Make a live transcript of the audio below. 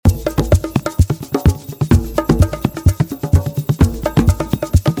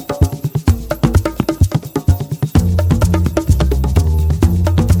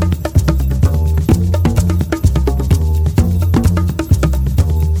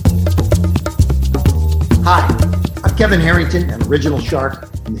Kevin Harrington, an original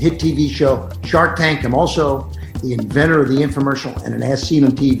shark from the hit TV show Shark Tank. I'm also the inventor of the infomercial and an As Seen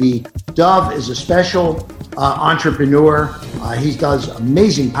on TV. Dov is a special entrepreneur. He does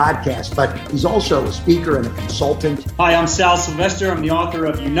amazing podcasts, but he's also a speaker and a consultant. Hi, I'm Sal Sylvester. I'm the author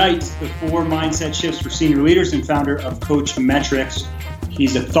of Unite, the 4 Mindset Shifts for Senior Leaders, and founder of Coach Metrics.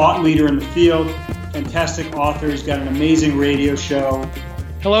 He's a thought leader in the field, fantastic author. He's got an amazing radio show.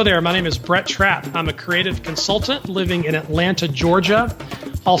 Hello there, my name is Brett Trapp. I'm a creative consultant living in Atlanta, Georgia.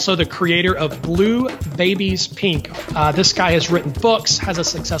 Also the creator of Blue Babies Pink. This guy has written books, has a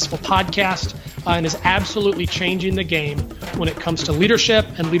successful podcast, and is absolutely changing the game when it comes to leadership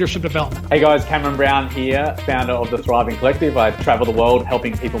and leadership development. Hey guys, Cameron Brown here, founder of The Thriving Collective. I travel the world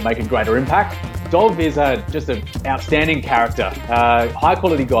helping people make a greater impact. Dov is just an outstanding character, high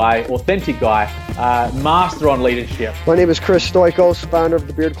quality guy, authentic guy, master on leadership. My name is Chris Stoikos, founder of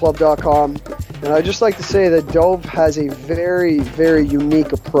thebeardclub.com. And I'd just like to say that Dov has a very, very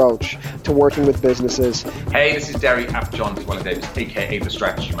unique approach to working with businesses. Hey, this is Derry Apjohn Llewellyn-Davis, aka The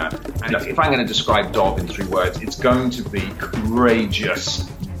Strategy Man. And if I'm going to describe Dov in 3 words, it's going to be courageous,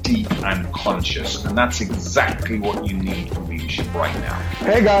 deep and conscious. And that's exactly what you need for leadership right now.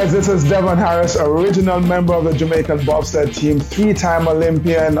 Hey guys, this is Devon Harris, original member of the Jamaican Bobsled team, 3-time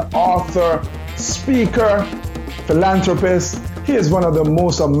Olympian, author, speaker, philanthropist. He is one of the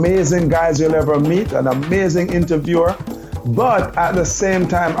most amazing guys you'll ever meet, an amazing interviewer, but at the same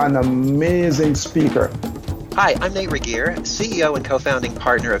time, an amazing speaker. Hi, I'm Nate Regier, CEO and co-founding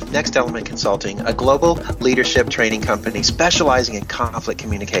partner of Next Element Consulting, a global leadership training company specializing in conflict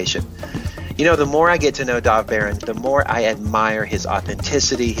communication. You know, the more I get to know Dov Baron, the more I admire his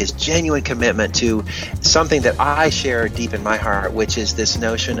authenticity, his genuine commitment to something that I share deep in my heart, which is this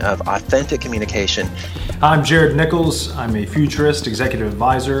notion of authentic communication. I'm Jared Nichols. I'm a futurist, executive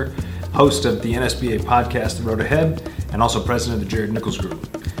advisor, host of the NSBA podcast, The Road Ahead, and also president of the Jared Nichols Group.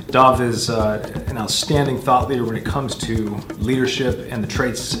 Dov is an outstanding thought leader when it comes to leadership and the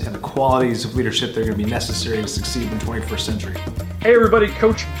traits and the qualities of leadership that are going to be necessary to succeed in the 21st century. Hey everybody,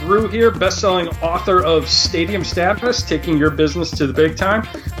 Coach Brew here, best-selling author of Stadium Status, taking your business to the big time.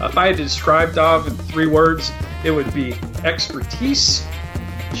 If I had to describe Dov in 3 words, it would be expertise,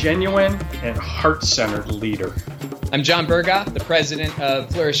 genuine, and heart-centered leader. I'm John Burgoff, the president of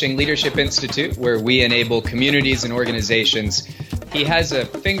Flourishing Leadership Institute, where we enable communities and organizations. He has a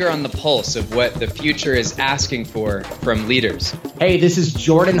finger on the pulse of what the future is asking for from leaders. Hey, this is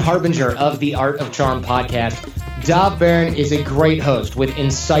Jordan Harbinger of the Art of Charm podcast. Dov Baron is a great host with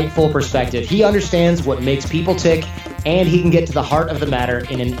insightful perspective. He understands what makes people tick, and he can get to the heart of the matter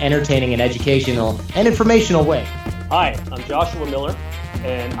in an entertaining and educational and informational way. Hi, I'm Joshua Miller,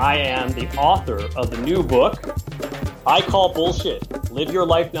 and I am the author of the new book, I Call Bullshit, Live Your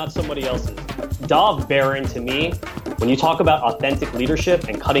Life, Not Somebody Else's. Dov Baron, to me, when you talk about authentic leadership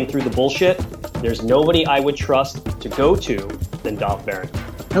and cutting through the bullshit, there's nobody I would trust to go to than Dov Baron.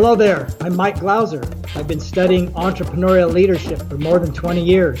 Hello there, I'm Mike Glauser. I've been studying entrepreneurial leadership for more than 20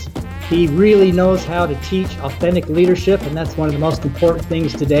 years. He really knows how to teach authentic leadership, and that's one of the most important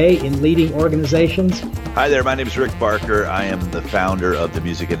things today in leading organizations. Hi there, my name is Rick Barker. I am the founder of the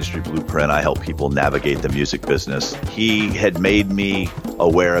Music Industry Blueprint. I help people navigate the music business. He had made me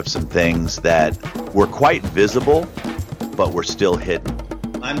aware of some things that were quite visible, but were still hidden.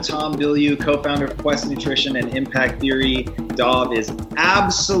 I'm Tom Bilyeu, co-founder of Quest Nutrition and Impact Theory. Dov is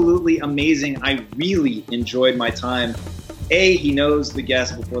absolutely amazing. I really enjoyed my time. A, he knows the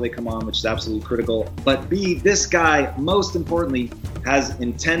guests before they come on, which is absolutely critical. But B, this guy, most importantly, has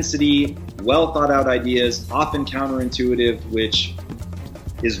intensity, well thought out ideas, often counterintuitive, which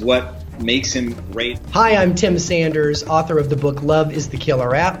is what makes him great. Hi, I'm Tim Sanders, author of the book Love is the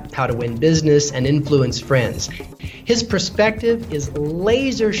Killer App, How to Win Business and Influence Friends. His perspective is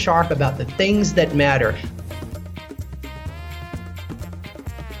laser sharp about the things that matter.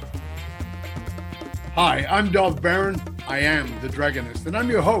 Hi, I'm Dov Baron. I am the Dragonist, and I'm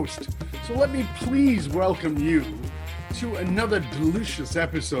your host. So let me please welcome you to another delicious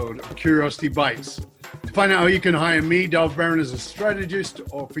episode of Curiosity Bites. To find out how you can hire me, Dov Baron, as a strategist,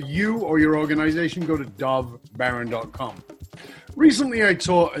 or for you or your organization, go to dovbaron.com. Recently, I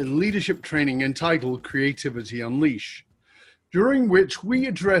taught a leadership training entitled Creativity Unleash, during which we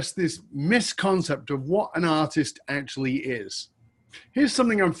addressed this misconcept of what an artist actually is. Here's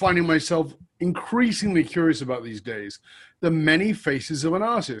something I'm finding myself increasingly curious about these days: the many faces of an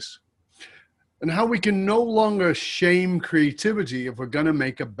artist, and how we can no longer shame creativity if we're going to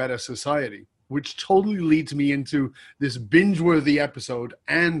make a better society, which totally leads me into this binge-worthy episode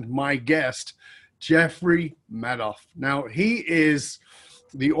and my guest, Jeffrey Madoff. Now, he is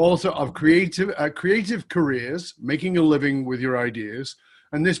the author of Creative Careers, Making a Living with Your Ideas.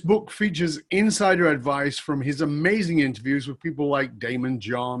 And this book features insider advice from his amazing interviews with people like Damon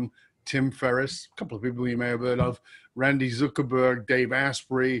John, Tim Ferriss, a couple of people you may have heard of, Randy Zuckerberg, Dave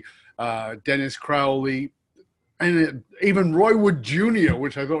Asprey, Dennis Crowley, and even Roy Wood Jr.,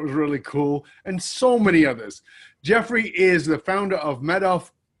 which I thought was really cool, and so many others. Jeffrey is the founder of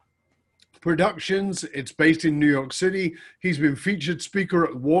Madoff Productions. It's based in New York City. He's been featured speaker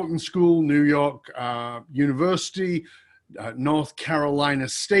at Wharton School, New York University, North Carolina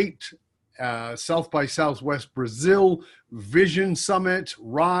State, South by Southwest Brazil, Vision Summit,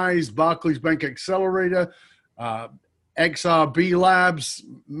 RISE, Barclays Bank Accelerator, XRB Labs,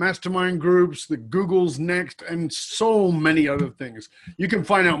 Mastermind Groups, the Google's Next, and so many other things. You can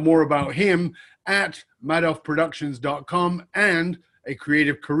find out more about him at madoffproductions.com and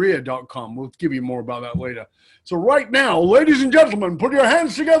acreativecareer.com. We'll give you more about that later. So right now, ladies and gentlemen, put your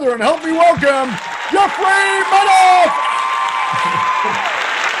hands together and help me welcome Jeffrey Madoff!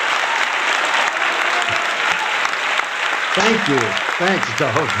 Thank you. Thanks,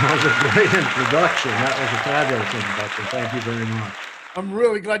 Doug. That was a great introduction. That was a fabulous introduction. Thank you very much. I'm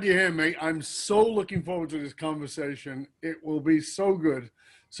really glad you're here, mate. I'm so looking forward to this conversation. It will be so good.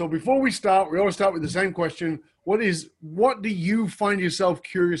 So before we start, we always start with the same question. What do you find yourself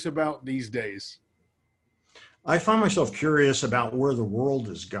curious about these days? I find myself curious about where the world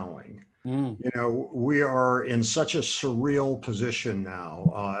is going. You know, we are in such a surreal position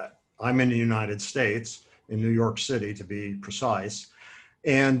now. I'm in the United States, in New York City to be precise.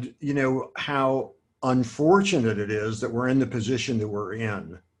 And you know how unfortunate it is that we're in the position that we're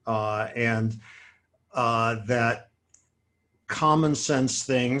in, and that common sense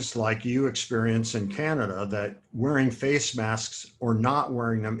things like you experience in Canada, that wearing face masks or not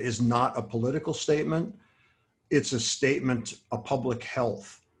wearing them is not a political statement. It's a statement of public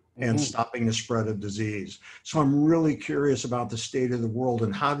health and stopping the spread of disease. So I'm really curious about the state of the world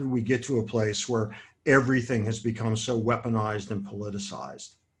and how did we get to a place where everything has become so weaponized and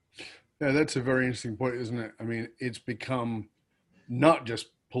politicized. Yeah, that's a very interesting point, isn't it? I mean, it's become not just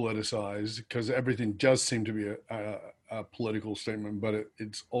politicized, because everything does seem to be a political statement, but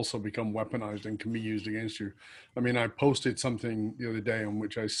it's also become weaponized and can be used against you. I mean, I posted something the other day on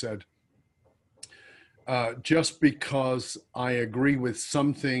which I said, just because I agree with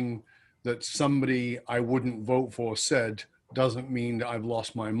something that somebody I wouldn't vote for said, doesn't mean that I've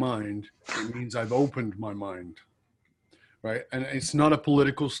lost my mind. It means I've opened my mind, right? And it's not a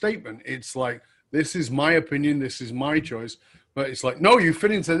political statement. It's like, this is my opinion, this is my choice, but it's like, no, you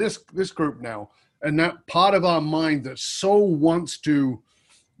fit into this group now. And that part of our mind that so wants to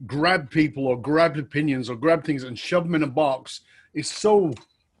grab people or grab opinions or grab things and shove them in a box is so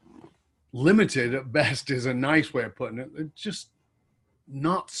limited at best, is a nice way of putting it. It's just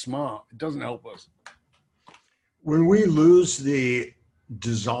not smart. It doesn't help us. When we lose the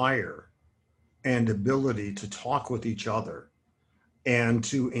desire and ability to talk with each other and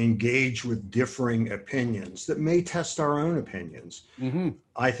to engage with differing opinions that may test our own opinions,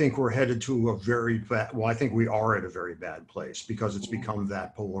 I think we're headed to a very bad, well, I think we are at a very bad place because it's become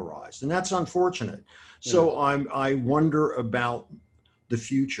that polarized, and that's unfortunate. So I wonder about the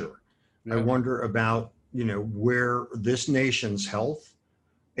future. I wonder about, you know, where this nation's health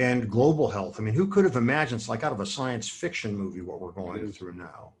and global health. I mean, who could have imagined? It's like out of a science fiction movie what we're going through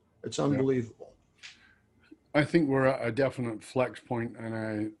now. It's unbelievable. I think we're at a definite flex point,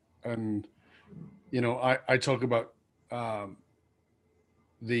 and you know, I talk about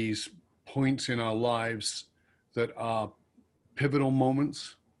these points in our lives that are pivotal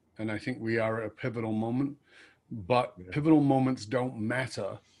moments, and I think we are at a pivotal moment. But pivotal moments don't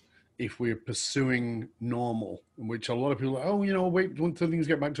matter if we're pursuing normal, which a lot of people are, oh, you know, wait until things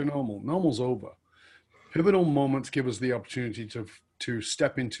get back to normal. Normal's over. Pivotal moments give us the opportunity to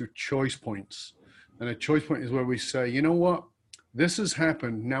step into choice points. And a choice point is where we say, you know what, this has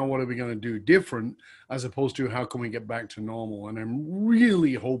happened. Now what are we going to do different, as opposed to how can we get back to normal? And I'm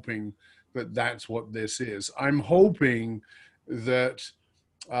really hoping that that's what this is. I'm hoping that,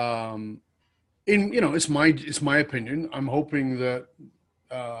 it's my opinion. I'm hoping that,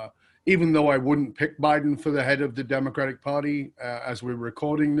 even though I wouldn't pick Biden for the head of the Democratic Party as we're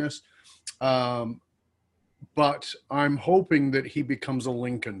recording this, but I'm hoping that he becomes a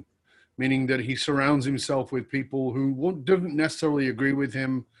Lincoln, meaning that he surrounds himself with people who don't necessarily agree with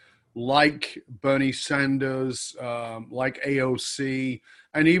him, like Bernie Sanders, like AOC,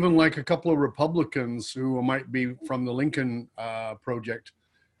 and even like a couple of Republicans who might be from the Lincoln Project,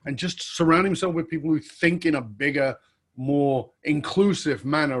 and just surround himself with people who think in a bigger, more inclusive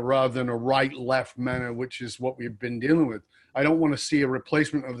manner rather than a right-left manner, which is what we've been dealing with. I don't want to see a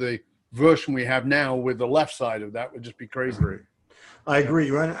replacement of the version we have now with the left side of that. Would just be crazy. I agree.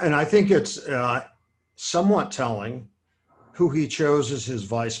 And I think it's somewhat telling who he chose as his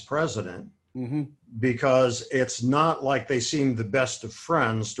vice president, because it's not like they seemed the best of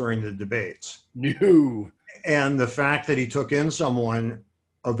friends during the debates. No. And the fact that he took in someone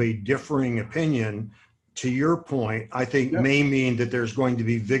of a differing opinion, to your point, I think may mean that there's going to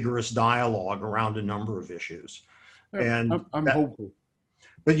be vigorous dialogue around a number of issues. Yeah, And I'm hopeful.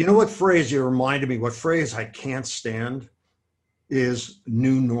 But you know what phrase you reminded me, what phrase I can't stand is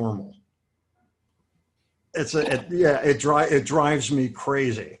new normal. It drives me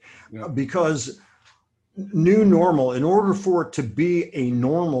crazy because new normal, in order for it to be a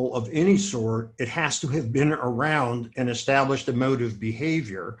normal of any sort, it has to have been around and established a mode of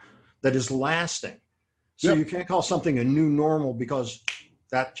behavior that is lasting. So you can't call something a new normal because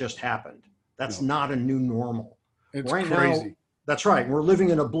that just happened. That's not a new normal. It's right crazy. Now, that's right. We're living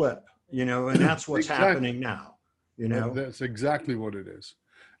in a blip, you know, and that's what's happening now, you know. That's exactly what it is.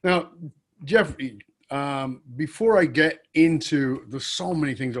 Now, Jeffrey, before I get into, there's so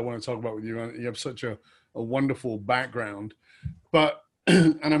many things I want to talk about with you. You have such a wonderful background, but,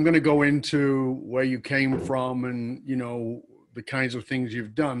 and I'm going to go into where you came from and, you know, the kinds of things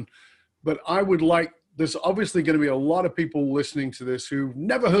you've done. But I would like, there's obviously going to be a lot of people listening to this who've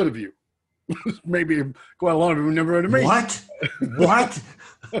never heard of you. Maybe quite a lot of them who've never heard of me. What?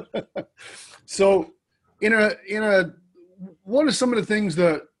 So what are some of the things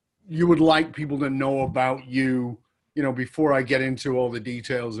that you would like people to know about you, you know, before I get into all the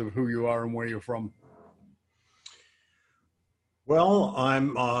details of who you are and where you're from? Well,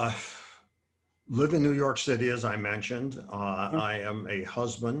 I'm live in New York City, as I mentioned. I am a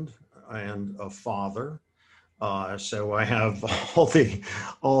husband and a father. So I have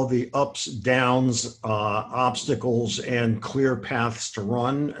all the ups, downs, obstacles, and clear paths to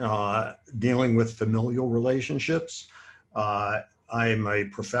run, dealing with familial relationships. I'm a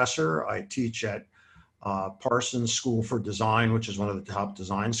professor. I teach at Parsons School for Design, which is one of the top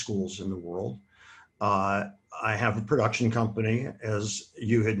design schools in the world. I have a production company, as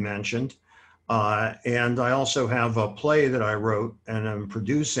you had mentioned. And I also have a play that I wrote and I'm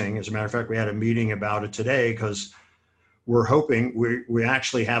producing. As a matter of fact, we had a meeting about it today because we're hoping we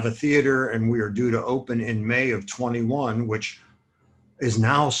actually have a theater and we are due to open in May of 21, which is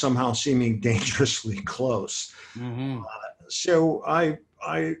now somehow seeming dangerously close. So I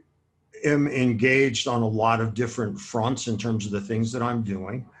am engaged on a lot of different fronts in terms of the things that I'm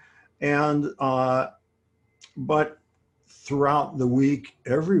doing. And, but throughout the week,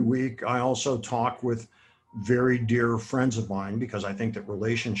 every week, I also talk with very dear friends of mine because I think that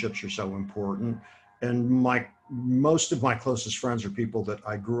relationships are so important. And most of my closest friends are people that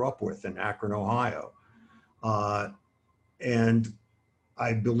I grew up with in Akron, Ohio. And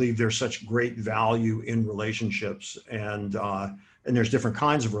I believe there's such great value in relationships, and there's different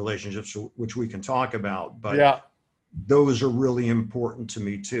kinds of relationships which we can talk about, but those are really important to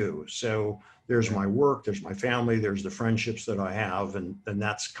me too. So there's my work, there's my family, there's the friendships that I have, and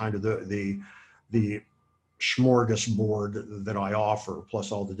that's kind of the smorgasbord that I offer,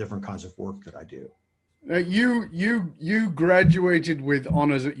 plus all the different kinds of work that I do. You graduated with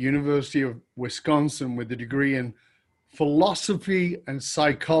honors at University of Wisconsin with a degree in philosophy and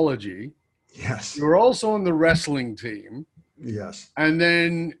psychology. Yes. You were also on the wrestling team. Yes. And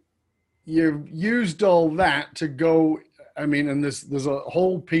then you've used all that to go, I mean, and there's a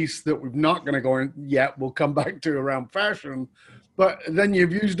whole piece that we're not going to go in yet. We'll come back to around fashion. But then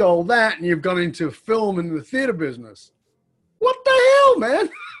you've used all that and you've gone into film and the theater business. What the hell, man?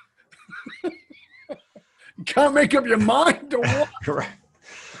 You can't make up your mind to what? Correct.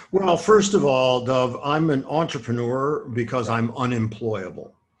 Well, first of all, Dov, I'm an entrepreneur because I'm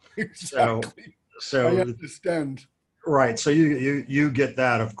unemployable. Exactly. So I understand. Right. So you get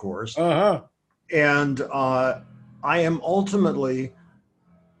that, of course. And I am ultimately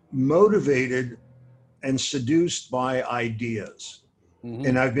motivated and seduced by ideas.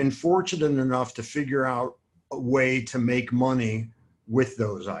 And I've been fortunate enough to figure out a way to make money with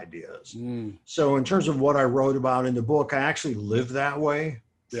those ideas. So in terms of what I wrote about in the book, I actually live that way.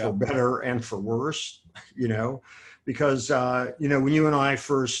 For better and for worse, you know, because, you know, when you and I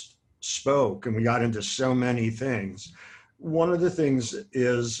first spoke and we got into so many things, one of the things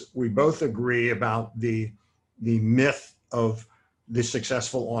is we both agree about the myth of the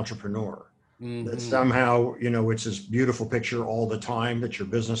successful entrepreneur. That somehow, you know, it's this beautiful picture all the time that your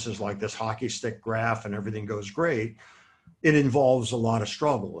business is like this hockey stick graph and everything goes great. It involves a lot of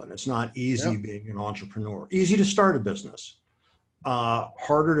struggle and it's not easy being an entrepreneur. Easy to start a business.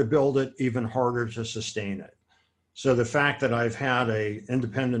 Harder to build it, even harder to sustain it. So the fact that I've had a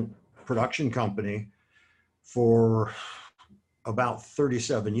independent production company for about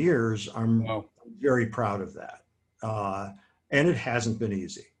 37 years, I'm very proud of that. And it hasn't been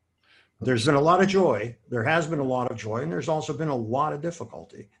easy. There's been a lot of joy. There has been a lot of joy, and there's also been a lot of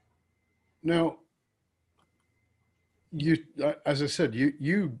difficulty. Now, you, as I said,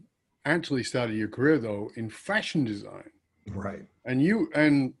 you actually started your career though in fashion design, right? And you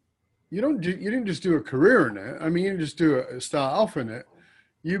didn't just do a career in it. I mean, you didn't just start off in it.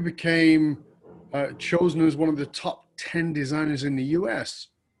 You became chosen as one of the top 10 designers in the U.S.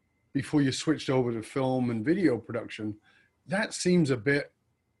 before you switched over to film and video production. That seems a bit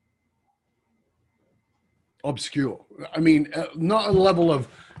obscure. I mean, not a level of,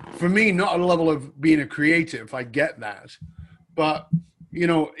 for me, not a level of being a creative. I get that, but you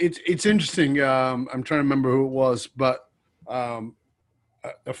know, it's interesting. I'm trying to remember who it was, but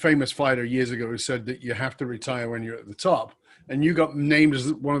a famous fighter years ago who said that you have to retire when you're at the top, and you got named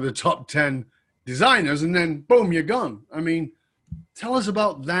as one of the top 10 designers, and then boom, you're gone. I mean, tell us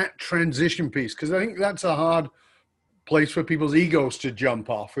about that transition piece, because I think that's a hard place for people's egos to jump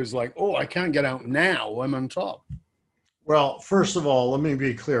off, is like, oh, I can't get out now, I'm on top. Well, first of all, let me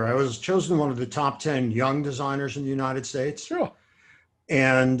be clear. I was chosen one of the top 10 young designers in the United States. Sure.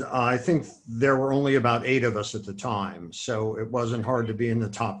 And I think there were only about 8 of us at the time, so it wasn't hard to be in the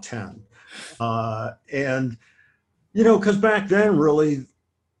top 10. And, you know, because back then, really,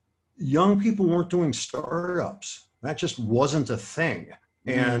 young people weren't doing startups. That just wasn't a thing.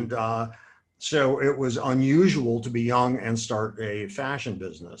 And so it was unusual to be young and start a fashion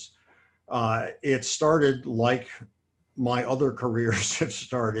business. It started like my other careers have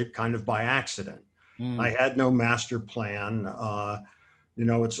started, kind of by accident. I had no master plan. You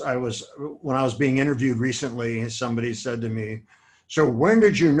know, when I was being interviewed recently, somebody said to me, so when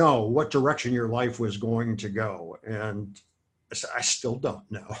did you know what direction your life was going to go? And I said, I still don't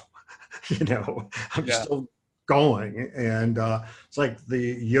know. You know, I'm still going. And it's like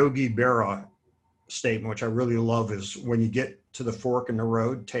the Yogi Berra statement, which I really love, is when you get to the fork in the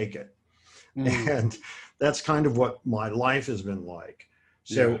road, take it. And that's kind of what my life has been like.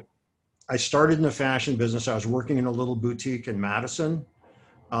 So I started in the fashion business. I was working in a little boutique in Madison.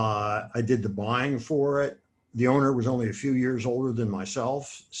 I did the buying for it. The owner was only a few years older than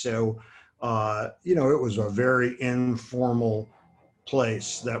myself. So, you know, it was a very informal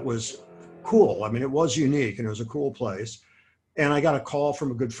place that was cool. I mean, it was unique and it was a cool place. And I got a call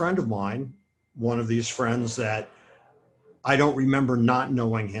from a good friend of mine, one of these friends that I don't remember not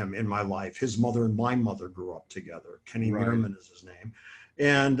knowing him in my life. His mother and my mother grew up together. Kenny Merriman is his name.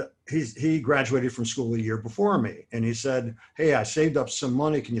 And he graduated from school a year before me. And he said, hey, I saved up some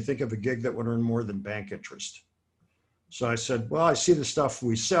money. Can you think of a gig that would earn more than bank interest? So I said, well, I see the stuff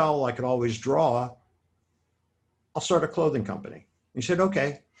we sell. I could always draw. I'll start a clothing company. He said,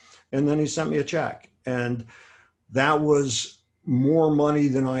 okay. And then he sent me a check. And that was more money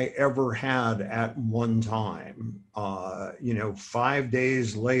than I ever had at one time. You know, 5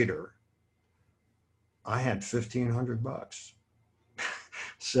 days later, I had $1,500.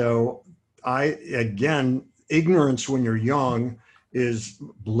 So again, ignorance when you're young is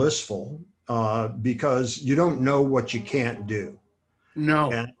blissful because you don't know what you can't do.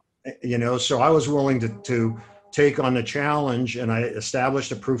 No. And, you know, so I was willing to take on the challenge, and I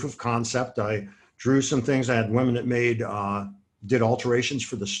established a proof of concept. I drew some things. I had women that did alterations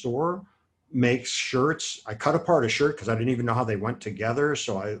for the store, makes shirts. I cut apart a shirt because I didn't even know how they went together.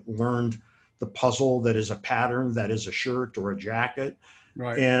 So I learned the puzzle that is a pattern, that is a shirt or a jacket.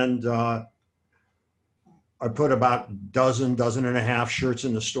 Right. And I put about a dozen and a half shirts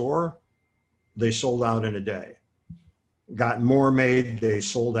in the store. They sold out in a day. Got more made. They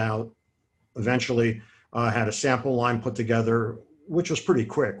sold out. Eventually had a sample line put together, which was pretty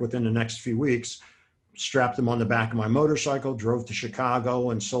quick within the next few weeks. Strapped them on the back of my motorcycle, drove to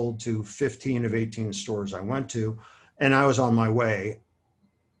Chicago, and sold to 15 of 18 stores I went to. And I was on my way,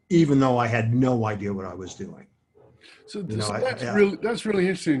 even though I had no idea what I was doing. So that's really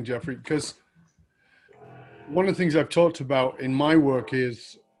interesting, Jeffrey, because one of the things I've talked about in my work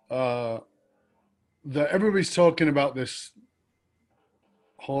is that everybody's talking about this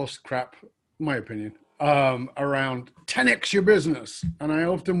horse crap, in my opinion, around 10x your business. And I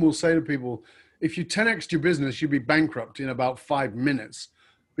often will say to people, if you 10x your business, you'd be bankrupt in about 5 minutes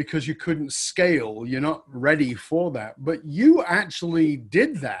because you couldn't scale. You're not ready for that. But you actually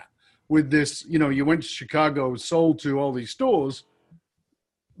did that with this. You know, you went to Chicago, sold to all these stores,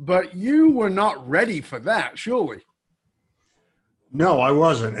 but you were not ready for that, surely. No, I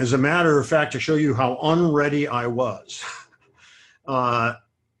wasn't. As a matter of fact, to show you how unready I was, I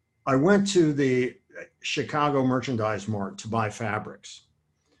went to Chicago Merchandise Mart to buy fabrics.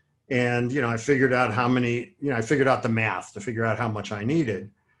 And, I figured out I figured out the math to figure out how much I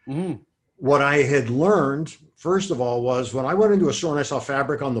needed. Mm. What I had learned, first of all, was when I went into a store and I saw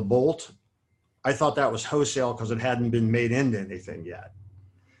fabric on the bolt, I thought that was wholesale because it hadn't been made into anything yet.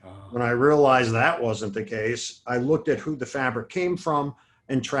 When I realized that wasn't the case, I looked at who the fabric came from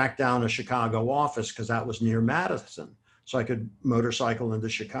and tracked down a Chicago office because that was near Madison. So I could motorcycle into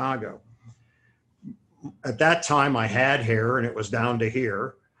Chicago. At that time, I had hair and it was down to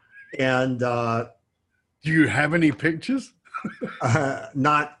here. And do you have any pictures?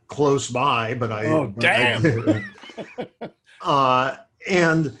 Not close by, but I. Oh, damn.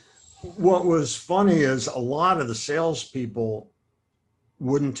 And what was funny is a lot of the salespeople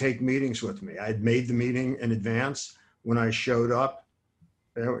wouldn't take meetings with me. I'd made the meeting in advance. When I showed up,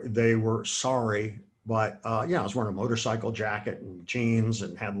 they were sorry, but I was wearing a motorcycle jacket and jeans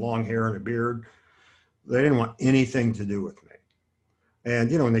and had long hair and a beard. They didn't want anything to do with me.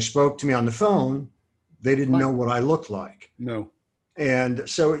 And, when they spoke to me on the phone, they didn't know what I looked like. No. And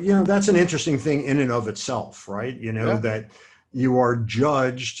so, that's an interesting thing in and of itself, right? That you are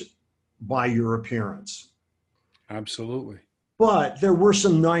judged by your appearance. Absolutely. But there were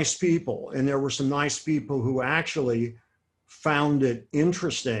some nice people, and there were some nice people who actually found it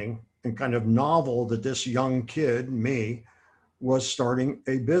interesting and kind of novel that this young kid, me, was starting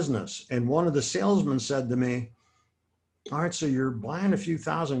a business. And one of the salesmen said to me, all right, so you're buying a few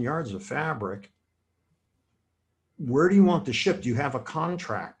thousand yards of fabric. Where do you want to ship? Do you have a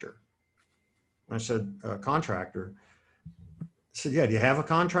contractor? I said, a contractor? I said, yeah, do you have a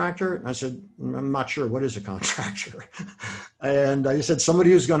contractor? And I said, I'm not sure. What is a contractor? And he said,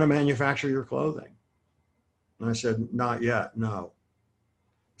 somebody who's going to manufacture your clothing. And I said, not yet, no.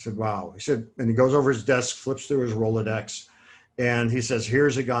 I said, wow. He said, and he goes over his desk, flips through his Rolodex, and he says,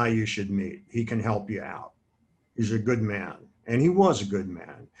 here's a guy you should meet. He can help you out. He's a good man. And he was a good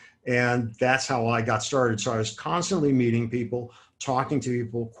man. And that's how I got started. So I was constantly meeting people, talking to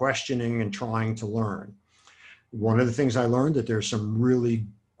people, questioning, and trying to learn. One of the things I learned that there's some really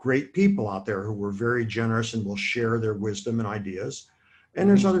great people out there who were very generous and will share their wisdom and ideas. And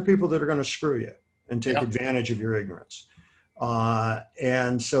there's other people that are going to screw you and take advantage of your ignorance.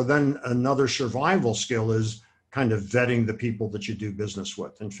 And so then another survival skill is kind of vetting the people that you do business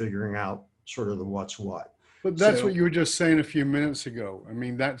with and figuring out sort of the what's what. But that's what you were just saying a few minutes ago. I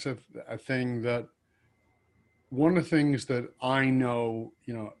mean, that's a thing that one of the things that I know,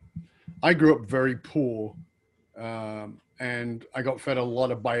 I grew up very poor, and I got fed a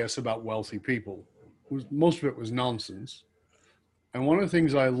lot of bias about wealthy people. Most of it was nonsense. And one of the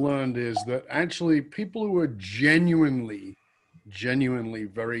things I learned is that actually people who are genuinely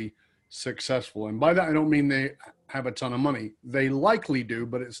very successful, and by that I don't mean they have a ton of money. They likely do,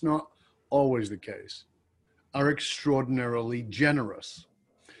 but it's not always the case, are extraordinarily generous.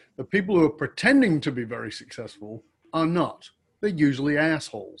 The people who are pretending to be very successful are not. They're usually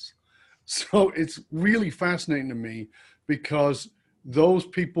assholes. So it's really fascinating to me because those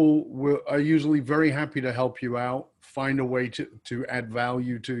people are usually very happy to help you out, find a way to add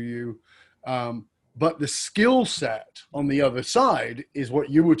value to you. But the skill set on the other side is what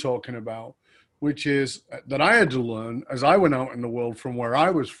you were talking about, which is that I had to learn as I went out in the world from where I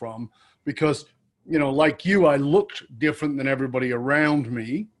was from, because like you, I looked different than everybody around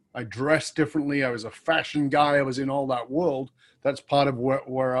me. I dressed differently. I was a fashion guy. I was in all that world. That's part of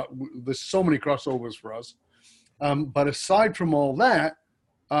where there's so many crossovers for us. But aside from all that,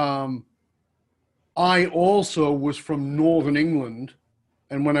 I also was from Northern England.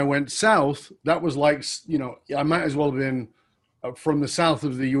 And when I went south, that was like, I might as well have been from the south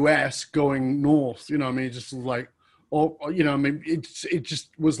of the US going north. It just was like, it just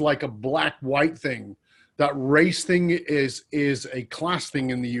was like a black-white thing. That race thing is a class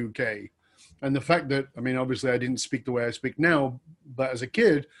thing in the UK. And the fact that, obviously I didn't speak the way I speak now, but as a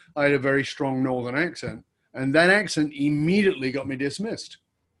kid, I had a very strong Northern accent. And that accent immediately got me dismissed.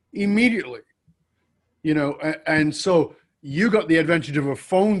 Immediately. And so you got the advantage of a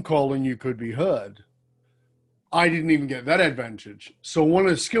phone call and you could be heard. I didn't even get that advantage. So one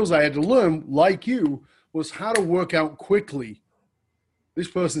of the skills I had to learn, like you, was how to work out quickly, this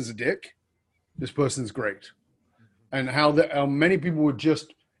person's a dick, this person's great. And how many people would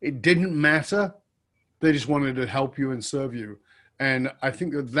just, it didn't matter. They just wanted to help you and serve you. And I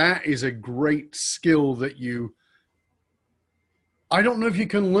think that is a great skill that I don't know if you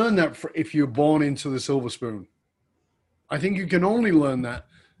can learn that if you're born into the silver spoon. I think you can only learn that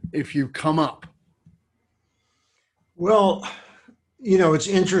if you come up. Well, it's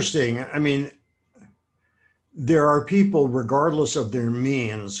interesting. There are people, regardless of their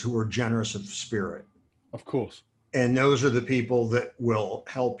means, who are generous of spirit. Of course. And those are the people that will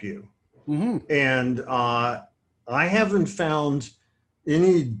help you. And I haven't found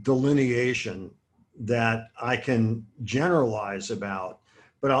any delineation that I can generalize about,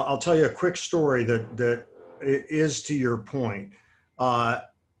 but I'll tell you a quick story that is to your point.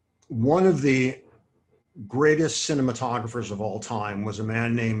 One of the greatest cinematographers of all time was a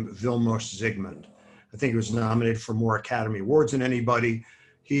man named Vilmos Zsigmond. I think he was nominated for more Academy Awards than anybody.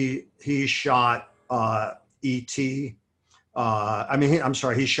 He shot E.T.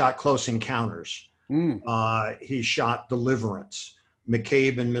 He shot Close Encounters. He shot Deliverance,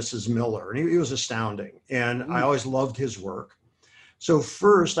 McCabe and Mrs. Miller, and he was astounding. And I always loved his work. So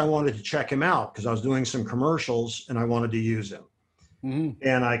first I wanted to check him out because I was doing some commercials and I wanted to use him.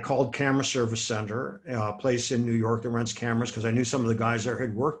 And I called Camera Service Center, a place in New York that rents cameras, because I knew some of the guys there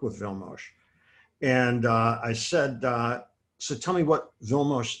had worked with Vilmos. And I said, so tell me what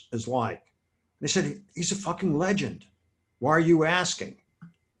Vilmos is like. They said, he's a fucking legend. Why are you asking?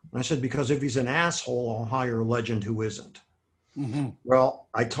 And I said, because if he's an asshole, I'll hire a legend who isn't. Well,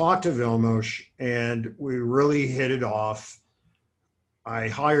 I talked to Vilmos and we really hit it off. I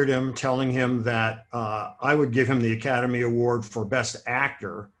hired him, telling him that I would give him the Academy Award for Best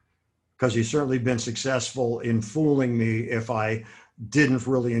Actor, because he's certainly been successful in fooling me if I didn't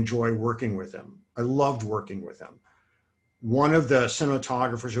really enjoy working with him. I loved working with him. One of the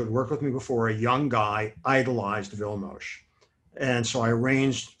cinematographers who had worked with me before, a young guy, idolized Vilmos. And so I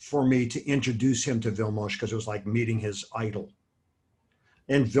arranged for me to introduce him to Vilmos because it was like meeting his idol.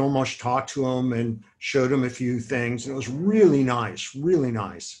 And Vilmos talked to him and showed him a few things. And it was really nice, really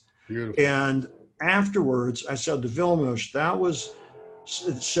nice. Beautiful. And afterwards, I said to Vilmos, that was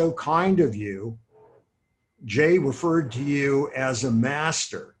so kind of you. Jay referred to you as a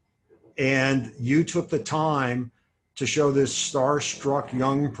master. And you took the time to show this starstruck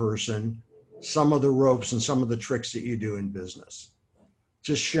young person some of the ropes and some of the tricks that you do in business.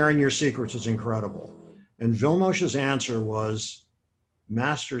 Just sharing your secrets is incredible. And Vilmos's answer was,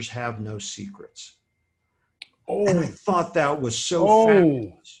 masters have no secrets. And I thought that was so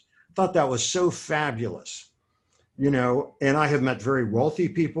fabulous. Thought that was so fabulous. You know, and I have met very wealthy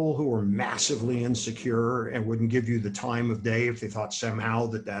people who were massively insecure and wouldn't give you the time of day if they thought somehow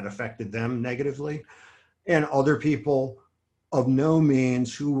that affected them negatively. And other people of no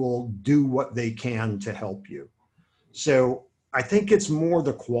means who will do what they can to help you. So I think it's more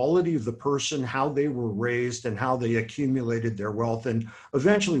the quality of the person, how they were raised and how they accumulated their wealth, and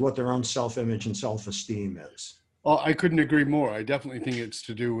eventually what their own self-image and self-esteem is. Well, I couldn't agree more. I definitely think it's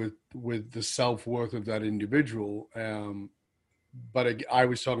to do with the self-worth of that individual. But I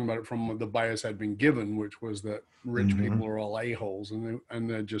was talking about it from what the bias had been given, which was that rich people are all a-holes, and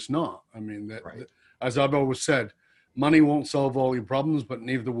they're just not. I mean, as I've always said, money won't solve all your problems, but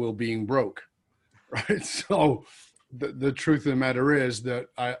neither will being broke, right? So the truth of the matter is that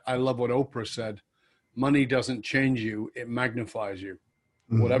I love what Oprah said. Money doesn't change you, it magnifies you.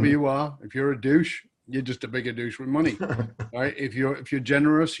 Whatever you are, if you're a douche, you're just a bigger douche with money, right? If you're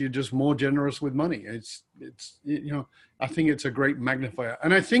generous, you're just more generous with money. It's you know, I think it's a great magnifier.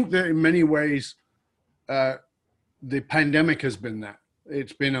 And I think that in many ways, the pandemic has been that.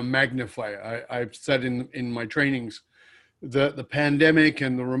 It's been a magnifier. I've said in my trainings that the pandemic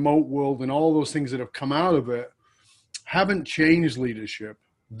and the remote world and all those things that have come out of it haven't changed leadership.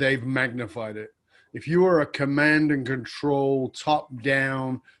 They've magnified it. If you are a command and control,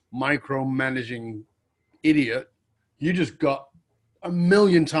 top-down, micromanaging idiot, you just got a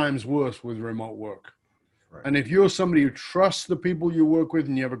million times worse with remote work. Right. And if you're somebody who trusts the people you work with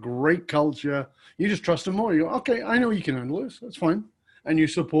and you have a great culture, you just trust them more. You go, okay, I know you can handle this. That's fine. And you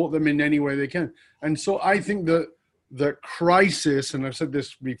support them in any way they can. And so I think that the crisis, and I've said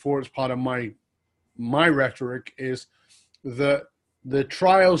this before, it's part of my rhetoric, is that the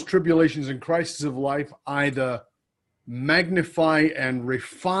trials, tribulations, and crises of life either magnify and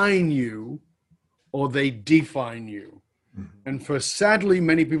refine you, or they define you. And for sadly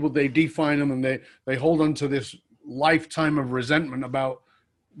many people, they define them, and they hold on to this lifetime of resentment about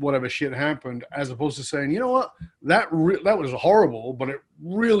whatever shit happened, as opposed to saying, you know what, that was horrible, but it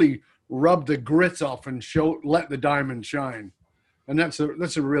really rubbed the grit off and let the diamond shine. And that's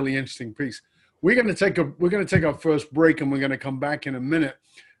a really interesting piece. We're going to take our first break, and we're going to come back in a minute,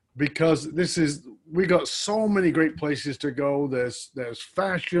 because we got so many great places to go. There's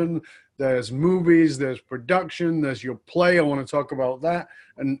fashion, there's movies, there's production, there's your play. I want to talk about that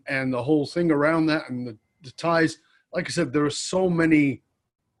and the whole thing around that and the ties. Like I said, there are so many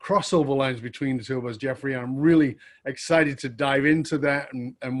crossover lines between the two of us, Jeffrey. I'm really excited to dive into that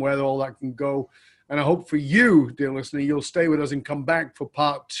and where all that can go. And I hope for you, dear listener, you'll stay with us and come back for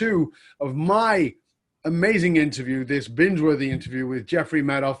part 2 of my amazing interview, this binge-worthy interview with Jeffrey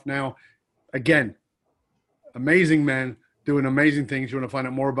Madoff. Now, again, amazing man doing amazing things. You want to find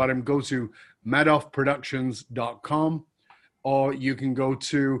out more about him, go to madoffproductions.com, or you can go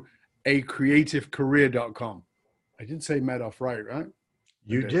to acreativecareer.com. I did say Madoff right?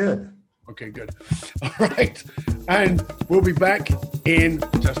 You did. Okay, good. All right. And we'll be back in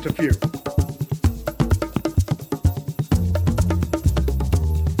just a few.